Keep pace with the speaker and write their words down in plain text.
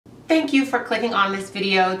Thank you for clicking on this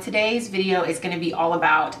video. Today's video is going to be all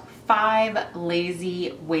about 5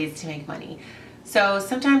 lazy ways to make money. So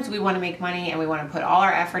sometimes we want to make money and we want to put all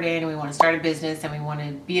our effort in and we want to start a business and we want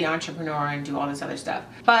to be an entrepreneur and do all this other stuff.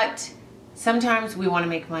 But sometimes we want to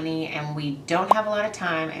make money and we don't have a lot of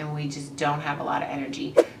time and we just don't have a lot of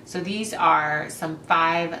energy. So these are some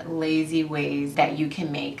 5 lazy ways that you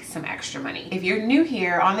can make some extra money. If you're new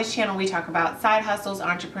here, on this channel we talk about side hustles,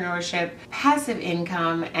 entrepreneurship, passive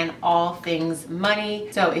income, and all things money.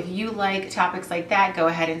 So if you like topics like that, go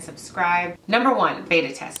ahead and subscribe. Number 1,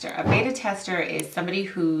 beta tester. A beta tester is somebody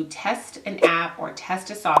who tests an app or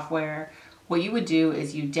tests a software. What you would do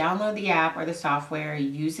is you download the app or the software,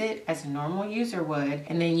 use it as a normal user would,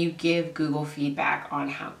 and then you give Google feedback on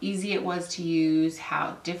how easy it was to use,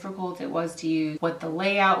 how difficult it was to use, what the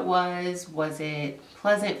layout was it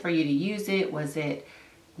pleasant for you to use it, was it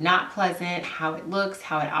not pleasant, how it looks,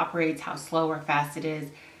 how it operates, how slow or fast it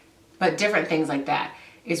is, but different things like that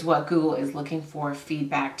is what Google is looking for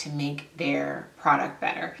feedback to make their product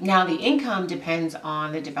better. Now the income depends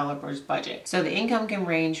on the developer's budget. So the income can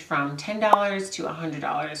range from $10 to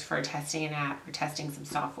 $100 for testing an app or testing some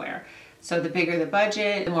software. So the bigger the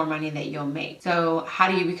budget, the more money that you'll make. So how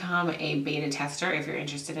do you become a beta tester if you're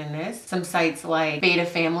interested in this? Some sites like Beta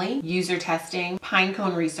Family, Usertesting,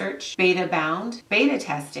 Pinecone Research, Beta Bound, Beta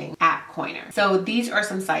Testing, AppCoiner. So these are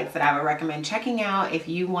some sites that I would recommend checking out if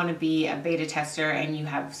you want to be a beta tester and you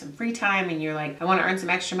have some free time and you're like, I want to earn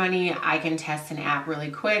some extra money, I can test an app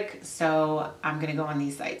really quick, so I'm gonna go on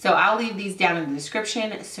these sites. So I'll leave these down in the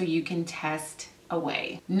description so you can test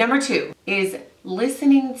away. Number 2 is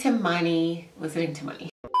listening to money.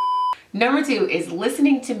 Number 2 is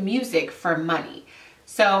listening to music for money.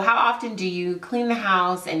 So how often do you clean the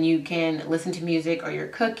house and you can listen to music, or you're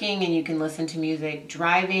cooking and you can listen to music,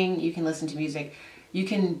 driving, you can listen to music. You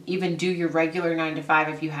can even do your regular 9 to 5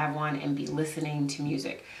 if you have one and be listening to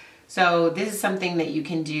music. So this is something that you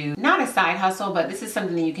can do, not a side hustle, but this is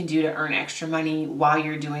something that you can do to earn extra money while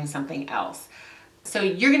you're doing something else. So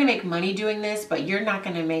you're gonna make money doing this, but you're not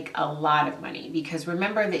gonna make a lot of money, because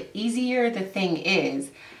remember, the easier the thing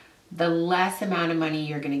is, the less amount of money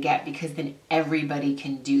you're gonna get, because then everybody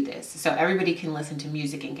can do this. So everybody can listen to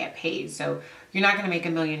music and get paid. So you're not gonna make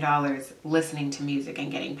 $1 million listening to music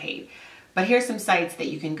and getting paid. But here's some sites that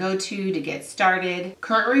you can go to get started.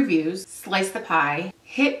 Current Reviews, Slicethepie,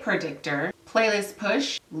 HitPredictor, Playlist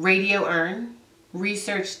Push, RadioEarn,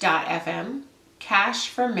 Research.fm, Cash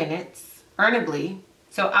for Minutes, Earnably.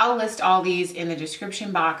 So I'll list all these in the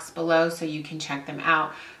description box below so you can check them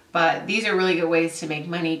out. But these are really good ways to make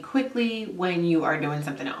money quickly when you are doing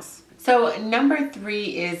something else. So number 3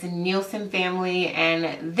 is Nielsen Family,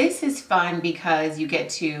 and this is fun because you get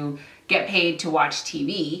to get paid to watch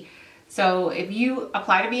TV. So if you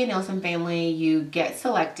apply to be a Nielsen Family, you get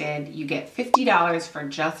selected, you get $50 for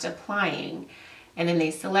just applying. And then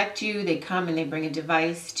they select you, they come and they bring a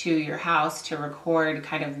device to your house to record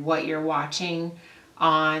kind of what you're watching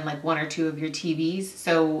on like 1 or 2 of your TVs.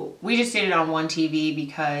 So we just did it on 1 TV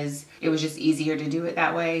because it was just easier to do it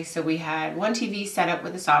that way. So we had 1 TV set up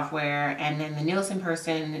with the software, and then the Nielsen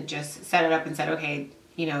person just set it up and said, okay,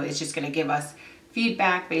 you know, it's just gonna give us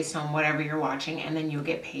feedback based on whatever you're watching, and then you'll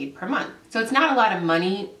get paid per month. So it's not a lot of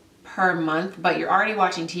money per month, but you're already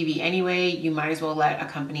watching TV anyway. You might as well let a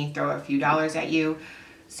company throw a few dollars at you.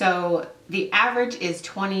 So the average is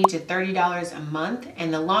 $20 to $30 a month,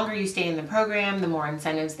 and the longer you stay in the program, the more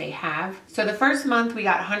incentives they have. So the first month we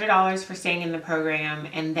got $100 for staying in the program,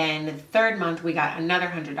 and then the 3rd month we got another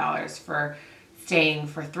 $100 for staying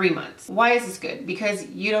for 3 months. Why is this good? Because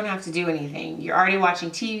you don't have to do anything. You're already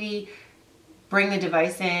watching TV. Bring the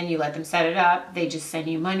device in, you let them set it up, they just send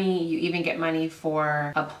you money. You even get money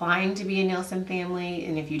for applying to be a Nielsen Family,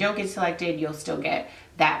 and if you don't get selected, you'll still get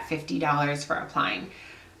that $50 for applying.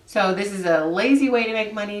 So this is a lazy way to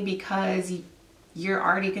make money because you're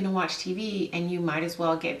already gonna watch TV, and you might as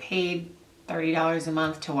well get paid $30 a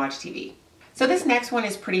month to watch TV. So this next one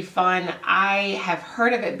is pretty fun. I have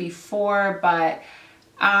heard of it before, but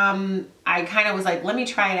I kind of was like, let me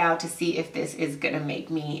try it out to see if this is gonna make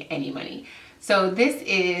me any money. So this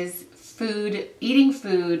is food, eating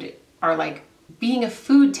food, or like being a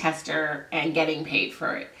food tester and getting paid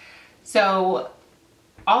for it. So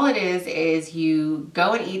all it is you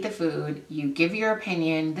go and eat the food, you give your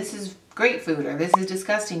opinion, this is great food, or this is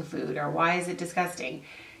disgusting food, or why is it disgusting?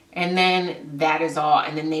 And then that is all.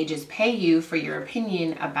 And then they just pay you for your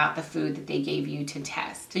opinion about the food that they gave you to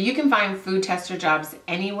test. So you can find food tester jobs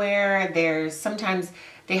anywhere. There's sometimes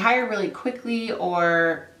they hire really quickly,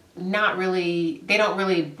 or not really, they don't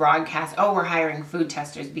really broadcast, oh, we're hiring food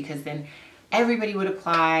testers, because then everybody would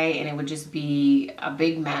apply and it would just be a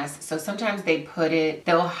big mess. So sometimes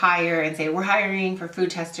they'll hire and say, we're hiring for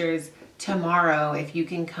food testers tomorrow if you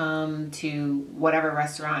can come to whatever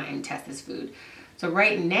restaurant and test this food. So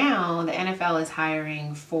right now, the NFL is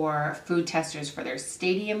hiring for food testers for their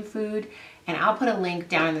stadium food, and I'll put a link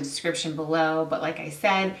down in the description below. But like I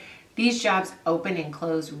said, these jobs open and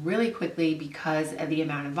close really quickly because of the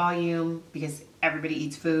amount of volume, because everybody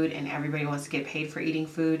eats food and everybody wants to get paid for eating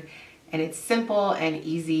food. And it's simple and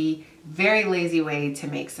easy, very lazy way to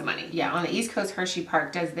make some money. Yeah, on the East Coast, Hershey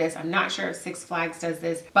Park does this. I'm not sure if Six Flags does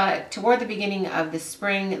this, but toward the beginning of the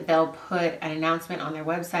spring, they'll put an announcement on their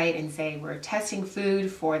website and say, we're testing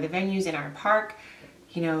food for the venues in our park,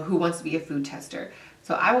 you know, who wants to be a food tester.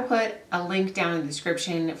 So I will put a link down in the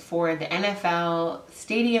description for the NFL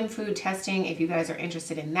stadium food testing if you guys are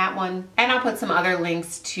interested in that one. And I'll put some other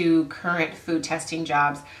links to current food testing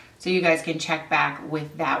jobs so you guys can check back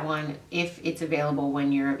with that one if it's available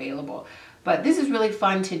when you're available. But this is really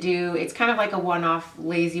fun to do. It's kind of like a one-off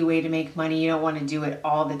lazy way to make money. You don't want to do it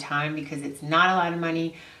all the time because it's not a lot of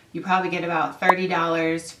money. You probably get about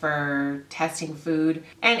 $30 for testing food.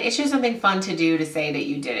 And it's just something fun to do to say that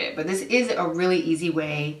you did it. But this is a really easy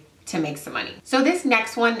way to make some money. So this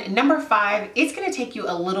next one, number 5, it's gonna take you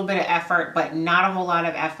a little bit of effort, but not a whole lot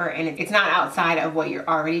of effort. And it's not outside of what you're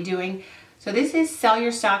already doing. So this is sell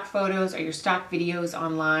your stock photos or your stock videos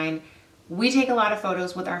online. We take a lot of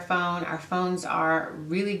photos with our phone. Our phones are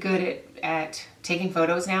really good at taking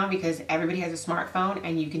photos now because everybody has a smartphone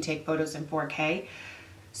and you can take photos in 4K.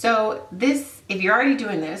 So this, if you're already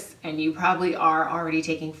doing this, and you probably are already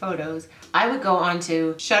taking photos, I would go on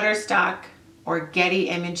to Shutterstock or Getty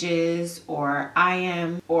Images or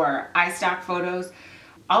IM or iStock Photos.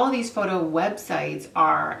 All of these photo websites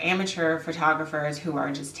are amateur photographers who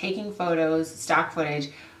are just taking photos, stock footage,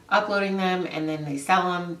 uploading them, and then they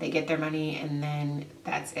sell them, they get their money, and then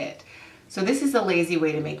that's it. So this is a lazy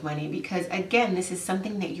way to make money because, again, this is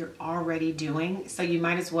something that you're already doing, so you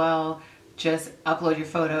might as well just upload your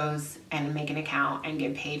photos and make an account and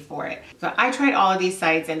get paid for it. So I tried all of these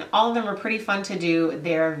sites and all of them are pretty fun to do.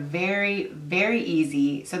 They're very, very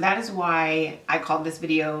easy. So that is why I called this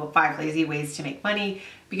video 5 Lazy Ways to Make Money,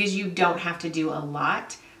 because you don't have to do a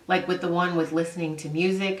lot. Like with the one with listening to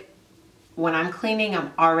music, when I'm cleaning,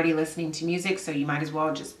 I'm already listening to music, so you might as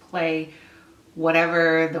well just play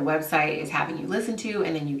whatever the website is having you listen to,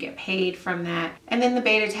 and then you get paid from that. And then the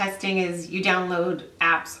beta testing is you download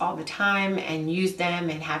apps all the time and use them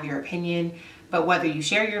and have your opinion, but whether you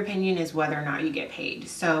share your opinion is whether or not you get paid.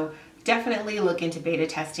 So definitely look into beta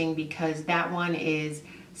testing because that one is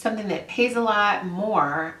something that pays a lot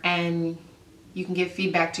more and you can give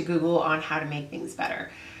feedback to Google on how to make things better.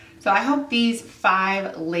 So I hope these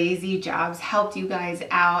 5 lazy jobs helped you guys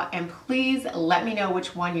out, and please let me know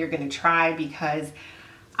which one you're gonna try because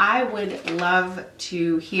I would love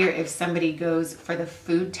to hear if somebody goes for the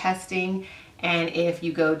food testing, and if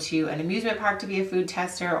you go to an amusement park to be a food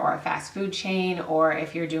tester or a fast food chain, or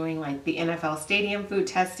if you're doing like the NFL stadium food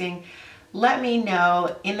testing. Let me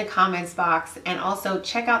know in the comments box, and also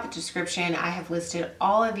check out the description. I have listed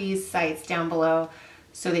all of these sites down below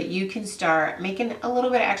so that you can start making a little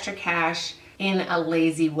bit of extra cash in a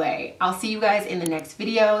lazy way. I'll see you guys in the next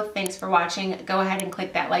video. Thanks for watching. Go ahead and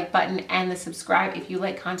click that like button and the subscribe if you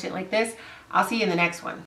like content like this. I'll see you in the next one.